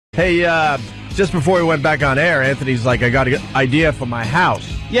Hey, just before we went back on air, Anthony's like, I got an idea for my house.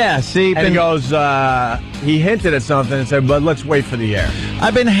 Yeah, see. And he goes, he hinted at something and said, but let's wait for the air.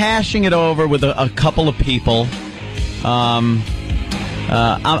 I've been hashing it over with a couple of people. I'm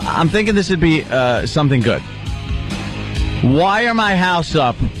thinking this would be something good. Wire my house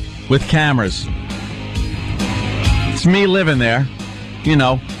up with cameras. It's me living there, you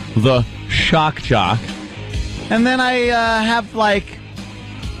know, the shock jock. And then I have like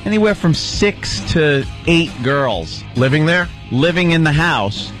anywhere from 6 to 8 girls Living there? living in the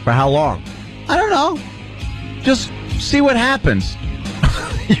house. For how long? I don't know. Just see what happens.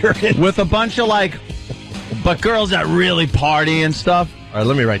 You're in. With a bunch of but girls that really party and stuff. All right,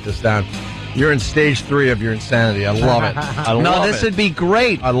 let me write this down. You're in stage 3 of your insanity. I love it. No, this would be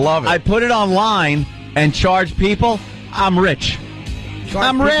great. I love it. I put it online and charge people. I'm rich.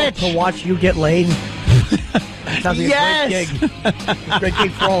 I'm rich. To watch you get laid. Sounds like Yes. a great gig. Great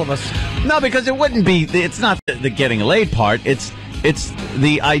gig for all of us. No, because it wouldn't be. It's not the getting laid part. It's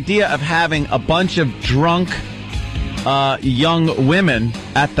the idea of having a bunch of drunk young women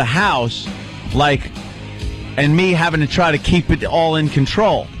at the house, and me having to try to keep it all in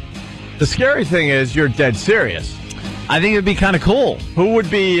control. The scary thing is you're dead serious. I think it'd be kind of cool. Who would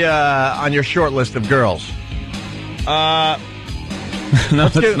be on your short list of girls? No,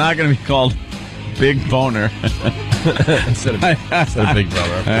 it's not going to be called Big Boner. instead of Big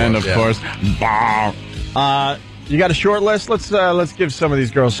Brother. And of course, you got a short list? Let's give some of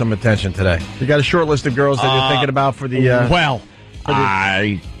these girls some attention today. You got a short list of girls that you're thinking about for the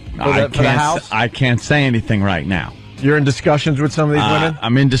I can't say anything right now. You're in discussions with some of these women?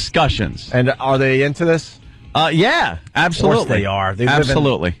 I'm in discussions. And are they into this? Yeah, absolutely. Of course they are. They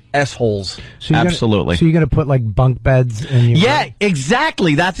absolutely. live in S-holes. So absolutely. So you're going to put bunk beds in your room?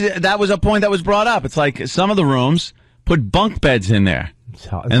 Exactly. That was a point that was brought up. It's like some of the rooms put bunk beds in there.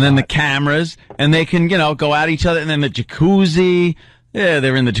 And then the cameras, and they can, go at each other. And then the jacuzzi. Yeah,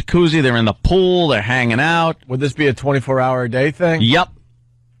 they're in the jacuzzi. They're in the pool. They're hanging out. Would this be a 24-hour-a-day thing? Yep.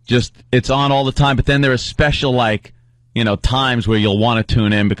 Just, it's on all the time. But then there are special, times where you'll want to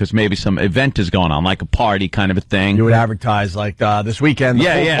tune in because maybe some event is going on, like a party kind of a thing. You would advertise, this weekend, the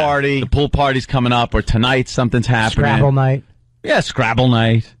pool party. The pool party's coming up, or tonight something's happening. Scrabble night. Yeah, Scrabble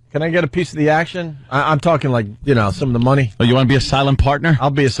night. Can I get a piece of the action? I'm talking some of the money. Oh, you want to be a silent partner? I'll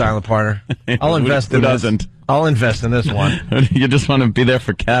be a silent partner. I'll invest in Who this. doesn't? I'll invest in this one. You just want to be there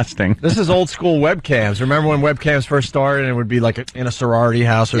for casting. This is old school webcams. Remember when webcams first started and it would be in a sorority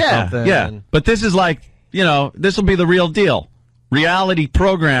house or something? Yeah, but this is this will be the real deal. Reality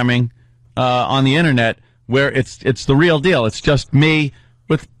programming on the internet where it's the real deal. It's just me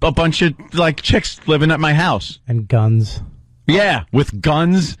with a bunch of chicks living at my house. And guns. Yeah, with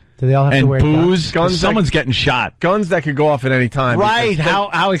guns. Do they all have and to wear booze? Guns Someone's getting shot. Guns that could go off at any time. Right.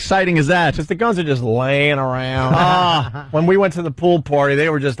 How exciting is that? Because the guns are just laying around. When we went to the pool party, they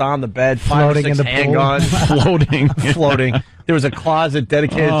were just on the bed, floating 5 or 6 in the handguns. Floating. Floating. There was a closet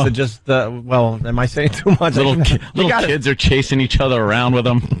dedicated to just, am I saying too much? Little kids are chasing each other around with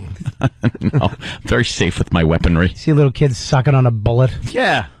them. No, very safe with my weaponry. See little kids sucking on a bullet.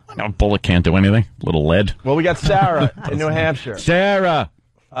 Yeah. A bullet can't do anything. Little lead. Well, we got Sarah in New Hampshire. Sarah.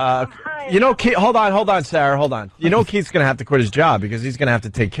 Keith, hold on, Sarah, hold on. Keith's going to have to quit his job because he's going to have to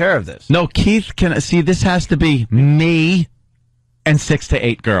take care of this. No, Keith this has to be me and 6 to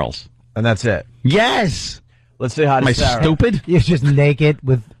 8 girls. And that's it. Yes. Let's say hi to Sarah. Am I stupid? You're just naked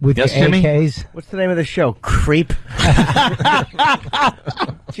with Yes, your Jimmy? AKs. What's the name of the show? Creep.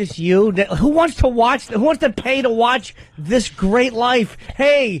 Just you. Who wants to pay to watch this great life?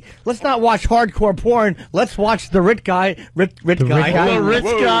 Hey, let's not watch hardcore porn. Let's watch the Rit guy. Rit guy. The Rit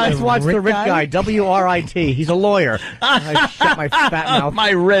guy. Let's watch the Rit guy. WRIT. He's a lawyer. I shut my fat mouth.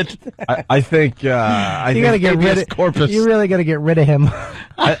 My Rit. I think. You gotta get rid of corpus. You really got to get rid of him.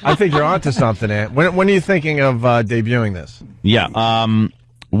 I think you're onto something, Ant. When are you thinking of debuting this? Yeah.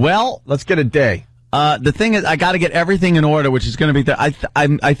 Well, let's get a day. The thing is, I got to get everything in order, which is going to be.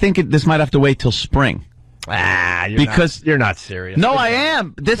 I think this might have to wait till spring. You're not serious. No, I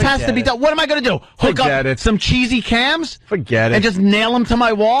am. This has to be done. What am I going to do? Hook up some cheesy cams? Forget it. And just nail them to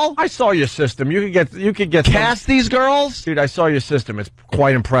my wall? I saw your system. You could get cast these girls? Dude, I saw your system. It's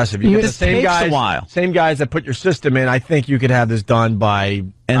quite impressive. You get the same takes guys, a while. Same guys that put your system in. I think you could have this done by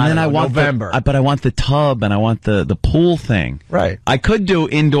November. But I want the tub and I want the pool thing. Right. I could do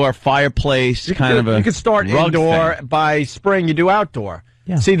indoor fireplace You could start indoor thing. by spring. You do outdoor.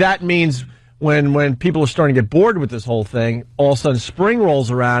 Yeah. See, that means when people are starting to get bored with this whole thing, all of a sudden spring rolls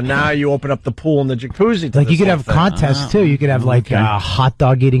around. Now you open up the pool and the jacuzzi. You could have contests too. You could have hot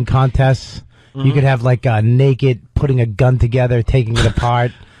dog eating contests. You could have naked putting a gun together, taking it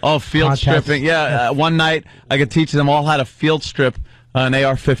apart. Oh, field contests. stripping. Yeah, one night I could teach them all how to field strip an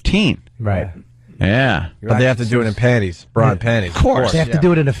AR-15. Right. Yeah. But they have to do it in panties, bra and panties. Of They have to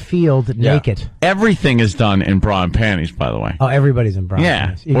do it in a field naked. Everything is done in bra and panties, by the way. Oh, everybody's in bra. and Yeah.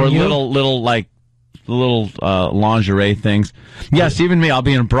 panties. Or Even you? little lingerie things. Yes, even me. I'll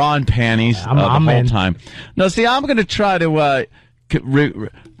be in bra and panties I'm the whole in. time. No, see, I'm going to try to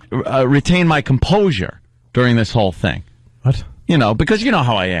retain my composure during this whole thing. What? You know, because you know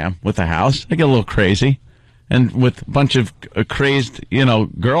how I am with the house. I get a little crazy. And with a bunch of crazed,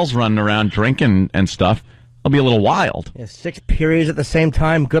 girls running around drinking and stuff, I'll be a little wild. Yeah, 6 periods at the same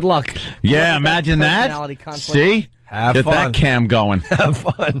time. Good luck. Yeah, imagine that. Personality conflict. See? Have Get fun. that cam going. Have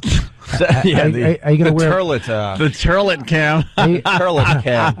fun. Are you gonna wear turlet? The turlet cam. Turlet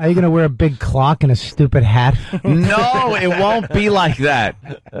cam. Are you going to wear a big clock and a stupid hat? No, it won't be like that.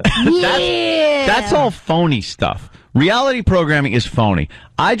 That's all phony stuff. Reality programming is phony.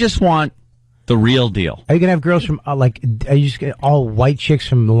 I just want the real deal. Are you going to have girls from, are you just gonna, all white chicks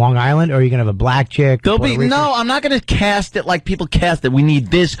from Long Island, or are you going to have a black chick? There'll Puerto be Rican? no. I'm not going to cast it like people cast it. We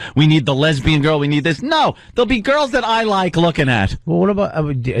need this. We need the lesbian girl. We need this. No, there'll be girls that I like looking at. Well, what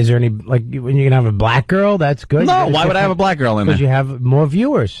about, is there any, when you're going to have a black girl? That's good. No, why would I have a black girl in there? Because you have more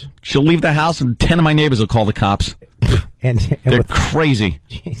viewers. She'll leave the house and 10 of my neighbors will call the cops. And They're with, crazy.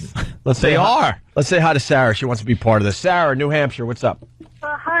 They are. Let's say hi to Sarah. She wants to be part of this. Sarah, New Hampshire, what's up?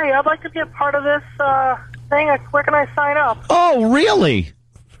 Hi, I'd like to be a part of this thing. Where can I sign up? Oh, really?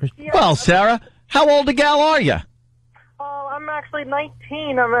 Yeah. Well, Sarah, how old a gal are you? I'm actually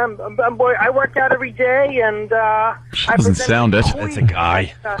 19. I work out every day, and She doesn't sound it. It's a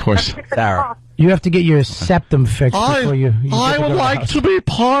guy. Of course. Sarah. you have to get your septum fixed before you get I to would go to the like house. to be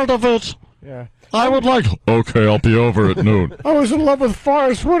part of it. Yeah. I would like. Okay, I'll be over at noon. I was in love with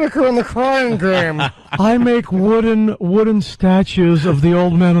Forrest Whitaker in the crying game. I make wooden statues of the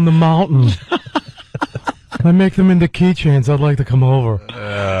old man on the mountain. I make them into keychains. I'd like to come over.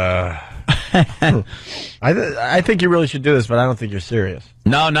 I think you really should do this, but I don't think you're serious.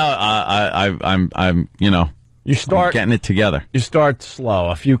 No, I'm You start I'm getting it together. You start slow.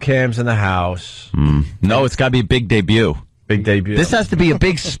 A few cams in the house. No, it's got to be a big debut. Big debut. This has to be a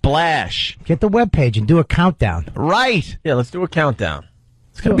big splash. Get the webpage and do a countdown. Right. Yeah, let's do a countdown.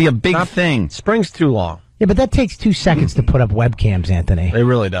 It's going to be a big Not- thing. Spring's too long. Yeah, but that takes 2 seconds to put up webcams, Anthony. It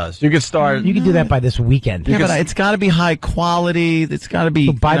really does. You could start. You can do that by this weekend. Yeah, but it's got to be high quality. It's got to be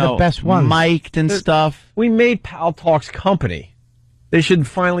So buy the best ones. mic'd and stuff. We made Pal Talk's company. They should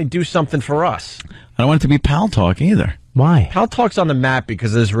finally do something for us. I don't want it to be pal talk either. Why? Pal Talk's on the map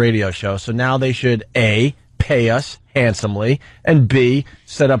because of this radio show, so now they should A, pay us handsomely, and B,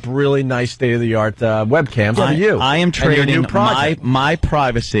 set up really nice state-of-the-art webcams for you. I am and your trading new project. my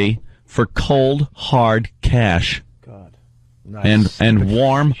privacy for cold, hard cash. God. Nice. And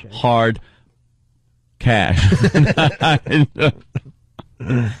warm, hard cash.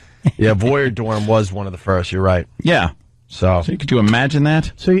 Yeah, Voyeur Dorm was one of the first. You're right. Yeah. So So could you imagine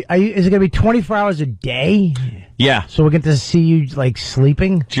that? So is it going to be 24 hours a day? Yeah. So we get to see you,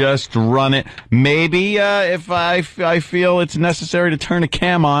 sleeping? Just run it. Maybe if I feel it's necessary to turn a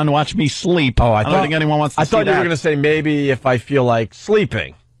cam on, watch me sleep. Oh, I don't thought- think anyone wants to I see thought you that. were going to say maybe if I feel like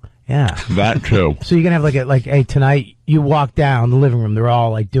sleeping. Yeah. That too. So you're going to have hey, tonight you walk down the living room. They're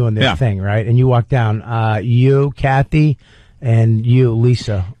all doing their Yeah. thing, right? And you walk down, you, Kathy, and you,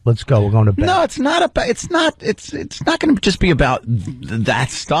 Lisa. Let's go. We're going to bed. No, it's not about. It's not going to just be about that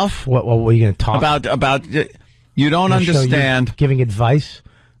stuff. What are you going to talk About you don't Your show, you understand giving advice?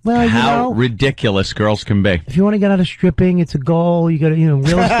 Well, how ridiculous girls can be. if you want to get out of stripping, it's a goal. You got to,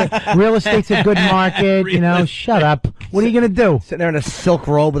 real estate. Real estate's a good market. Shut up. What are you going to do? Sitting there in a silk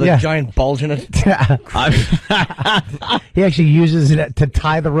robe with Yeah. a giant bulge in it. He actually uses it to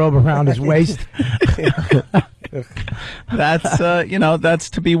tie the robe around his waist. That's that's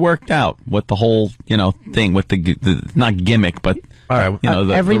to be worked out. What the whole thing with the not gimmick, but All right.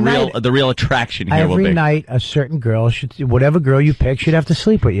 Every night- the real attraction here will Every be. night, a certain girl whatever girl you pick, should have to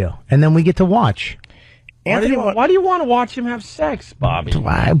sleep with you, and then we get to watch. Anthony, Why do you want to watch him have sex, Bobby?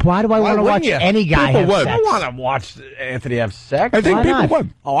 Why do I want to watch wouldn't you? any guy People have would. sex? I want to watch Anthony have sex. I think Why people not? would.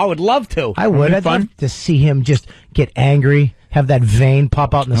 Oh, I would love to. I would. I'd fun? love to see him just get angry, have that vein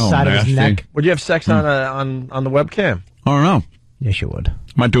pop out in the Oh, side of nasty. his neck. Would you have sex on the webcam? I don't know. Yes, you would.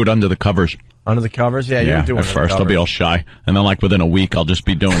 Might do it under the covers. Under the covers? Yeah, you Yeah, would do it at under the first I'll be covers. all shy, and then within a week I'll just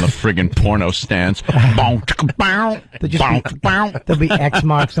be doing the friggin' porno stance. There'll be X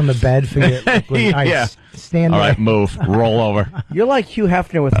marks on the bed for your. All right, Yeah. stand All there. right, move, roll over. You're like Hugh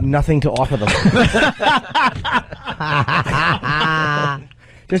Hefner with nothing to offer them.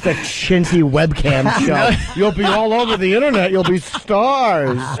 Just a chintzy webcam show. You'll be all over the internet. You'll be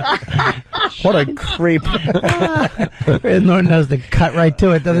stars. What a creep. Norton knows to cut right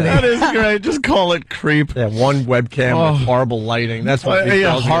to it, doesn't he? That is great. Just call it creep. Yeah, one webcam with horrible lighting. That's what these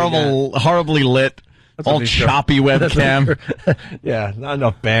girls are gonna get. Horribly lit. All choppy webcam. Yeah, not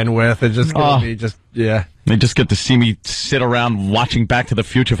enough bandwidth. It's just going to be just, yeah. They just get to see me sit around watching Back to the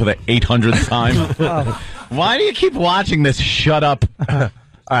Future for the 800th time. Why do you keep watching this? Shut up. All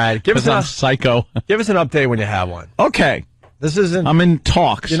right, give us I'm psycho. Give us an update when you have one. Okay. This isn't. I'm in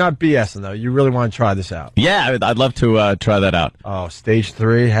talks. You're not BSing, though. You really want to try this out. Yeah, I'd love to try that out. Oh, stage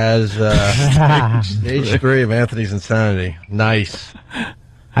 3 has stage 3 of Anthony's insanity. Nice.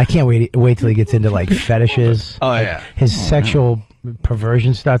 I can't wait till he gets into like fetishes. Oh, yeah. His sexual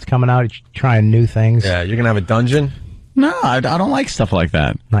perversion starts coming out. He's trying new things. Yeah, you're going to have a dungeon? No, I don't like stuff like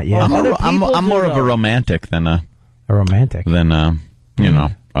that. Not yet. I'm more of a romantic than a romantic.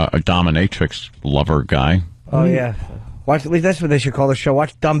 a dominatrix lover guy. Oh, yeah. Watch. At least that's what they should call the show.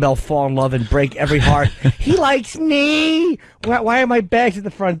 Watch Dumbbell fall in love and break every heart. He likes me. Why are my bags at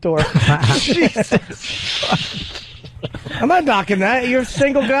the front door? I'm not knocking that. You're a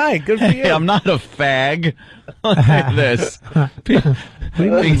single guy. Good for you. Hey, I'm not a fag. Look at this.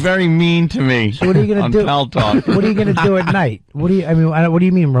 Being very mean to me. So what are you going to do? Pal Talk. What are you going to do at night? What do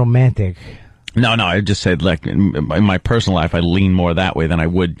you mean romantic? No, I just said, like, in my personal life, I lean more that way than I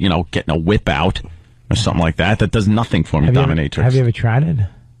would, getting a whip out or something like that. That does nothing for me, dominatrix. Have you ever tried it?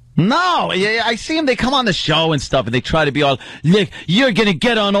 No, I see them. They come on the show and stuff, and they try to be all, look, you're going to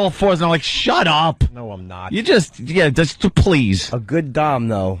get on all fours. And I'm like, shut up. No, I'm not. You just please. A good dom,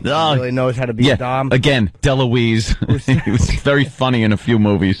 though. He really knows how to be a dom. Again, DeLuise. He was very funny in a few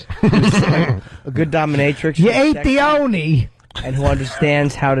movies. A good dominatrix. You ain't the only. And who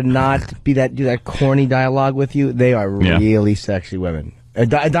understands how to not do that corny dialogue with you. They are really sexy women. A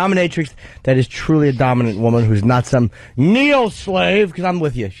dominatrix that is truly a dominant woman who's not some neo-slave, because I'm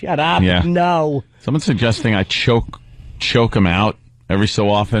with you. Shut up. Yeah. No. Someone's suggesting I choke him out every so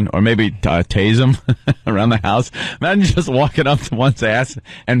often, or maybe tase him around the house. Imagine just walking up to one's ass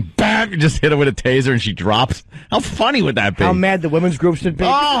and bam, you just hit her with a taser and she drops. How funny would that be? How mad the women's group should be.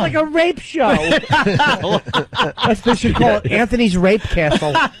 Oh. It's like a rape show. They should call it Anthony's Rape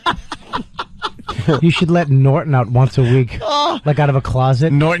Castle. You should let Norton out once a week, like out of a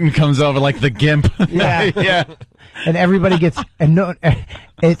closet. Norton comes over like the gimp. Yeah. Yeah. And everybody gets,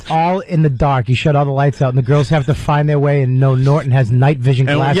 it's all in the dark. You shut all the lights out, and the girls have to find their way. And Norton has night vision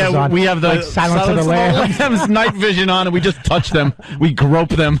glasses on. We have the like Silence of the Lambs. Lambs night vision on, and we just touch them. We grope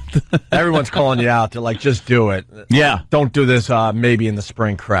them. Everyone's calling you out. They're like, just do it. Yeah. Don't do this maybe in the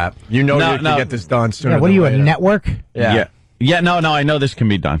spring crap. You know you can get this done sooner. Yeah, what are you, a network? Yeah. No, I know this can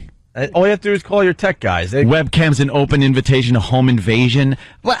be done. All you have to do is call your tech guys. Webcam's an open invitation to home invasion.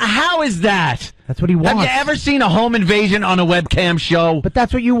 Well, how is that? That's what he wants. Have you ever seen a home invasion on a webcam show? But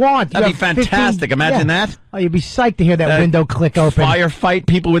that's what you want. That'd be fantastic. Imagine that. Oh, you'd be psyched to hear that window click open. Firefight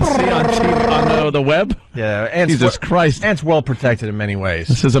people would see on the web. Yeah, Jesus Christ. Ant's well protected in many ways.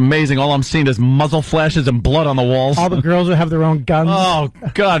 This is amazing. All I'm seeing is muzzle flashes and blood on the walls. All the girls will have their own guns. Oh,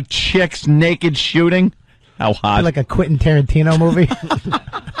 God. Chicks naked shooting. How hot. Like a Quentin Tarantino movie.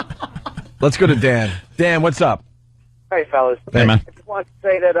 Let's go to Dan. Dan, what's up? Hey, fellas. Hey, man. I just want to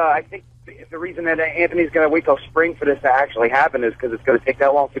say that I think the reason that Anthony's going to wait till spring for this to actually happen is because it's going to take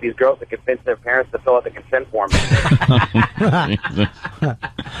that long for these girls to convince their parents to fill out the consent form.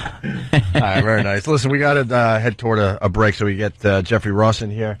 All right, very nice. Listen, we got to head toward a break so we get Jeffrey Ross in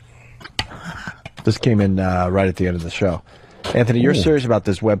here. This came in right at the end of the show. Anthony, you're serious about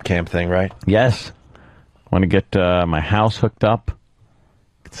this webcam thing, right? Yes. I want to get my house hooked up.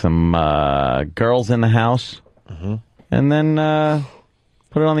 Some girls in the house, and then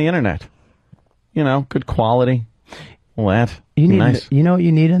put it on the internet. Good quality. All that. You need, nice. You know what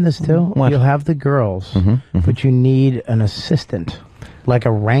you need in this too? What? You'll have the girls, but you need an assistant, like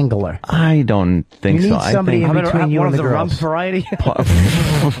a wrangler. I don't think you so. Need somebody in between you and the girls. Rump variety.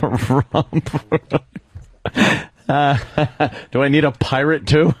 Do I need a pirate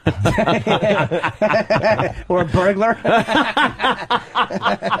too? Or a burglar?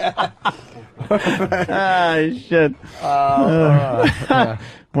 Shit.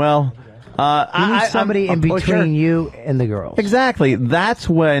 Well, you need somebody in between you and the girls. Exactly. That's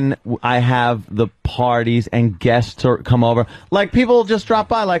when I have the parties and guests come over. Like, people just drop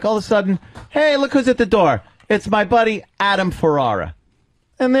by, like, all of a sudden, hey, look who's at the door. It's my buddy Adam Ferrara.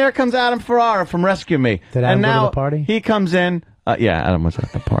 And there comes Adam Ferrara from Rescue Me. Did Adam go to the party? He comes in. Yeah, Adam was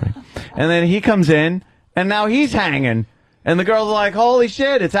at the party. And then he comes in, and now he's hanging. And the girls are like, holy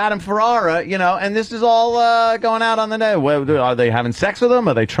shit, it's Adam Ferrara, you know, and this is all going out on the net. Are they having sex with him?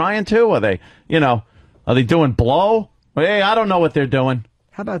 Are they trying to? Are they, you know, are they doing blow? Hey, I don't know what they're doing.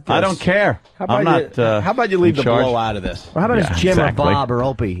 How about this? I don't care. How about you leave the blow out of this? Or how about it's Jim or Bob or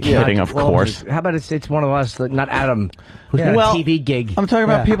Opie? Kidding, of course. How about it's one of us, not Adam, who's got a TV gig? I'm talking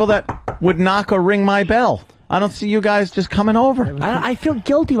about people that would knock or ring my bell. I don't see you guys just coming over. I feel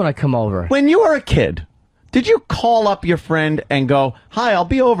guilty when I come over. When you were a kid, did you call up your friend and go, hi, I'll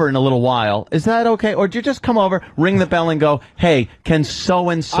be over in a little while. Is that okay? Or did you just come over, ring the bell, and go, hey, can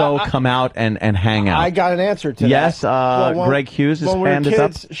so-and-so come out and hang out? I got an answer to yes, that. Yes, Greg Hughes' hand is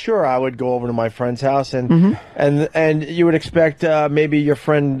up. Sure, I would go over to my friend's house, and you would expect maybe your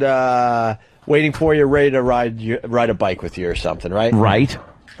friend waiting for you, ready to ride a bike with you or something, right? Right.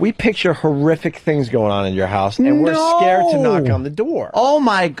 We picture horrific things going on in your house, and we're scared to knock on the door. Oh,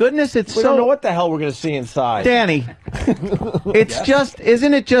 my goodness. We don't know what the hell we're going to see inside. Danny, it's just,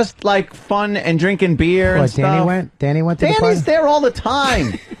 isn't it just like fun and drinking beer and stuff? Danny went to the party? Danny's there all the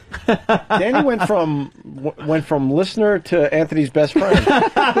time. Danny went from listener to Anthony's best friend.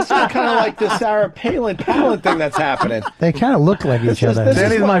 This is kind of like the Sarah Palin thing that's happening. They kind of look like each other.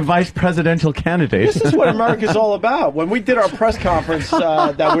 Danny's my vice presidential candidate. This is what America's all about. When we did our press conference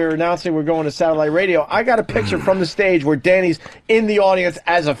that we were announcing we're going to satellite radio, I got a picture from the stage where Danny's in the audience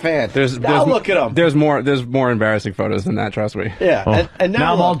as a fan. Now look at him. There's more embarrassing photos than that, trust me. Yeah. Oh. And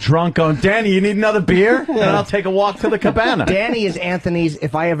now I'm all drunk going, Danny, you need another beer? And I'll take a walk to the cabana. Danny is Anthony's,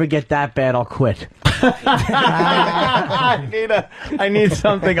 if I ever get that bad, I'll quit. I need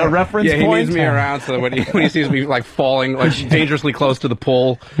something, a reference point. Yeah, he needs me around so that when he sees me like falling like dangerously close to the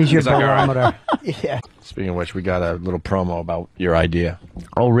pool, he's your barometer. Yeah. Speaking of which, we got a little promo about your idea.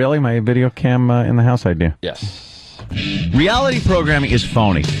 Oh, really? My video cam in the house idea? Yes. Reality programming is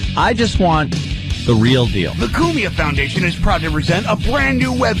phony. I just want the real deal. The Cumia Foundation is proud to present a brand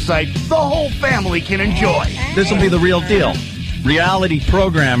new website the whole family can enjoy. This will be the real deal. Reality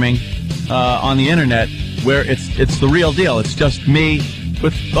programming on the internet where it's the real deal. It's just me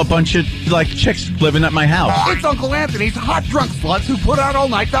with a bunch of like chicks living at my house. It's Uncle Anthony's hot drunk sluts who put out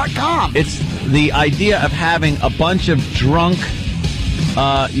allnight.com. It's the idea of having a bunch of drunk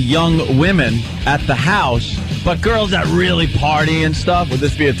young women at the house, but girls that really party and stuff. Would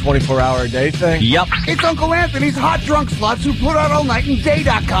this be a 24-hour-a-day thing? Yep. It's Uncle Anthony's hot drunk sluts who put out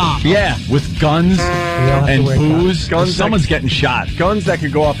allnightanday.com. Yeah, with guns and booze. Someone's getting shot. Guns that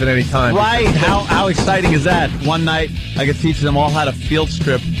could go off at any time. Right. How exciting is that? One night, I could teach them all how to field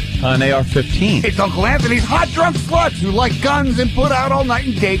strip an AR-15. It's Uncle Anthony's hot drunk sluts who like guns and put out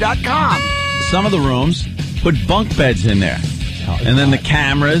allnightanday.com. Some of the rooms put bunk beds in there. And then the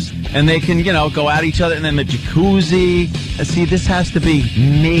cameras, and they can, go at each other, and then the jacuzzi. See, this has to be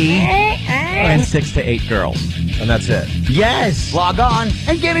me and 6 to 8 girls. And that's it. Yes! Log on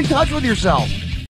and get in touch with yourself.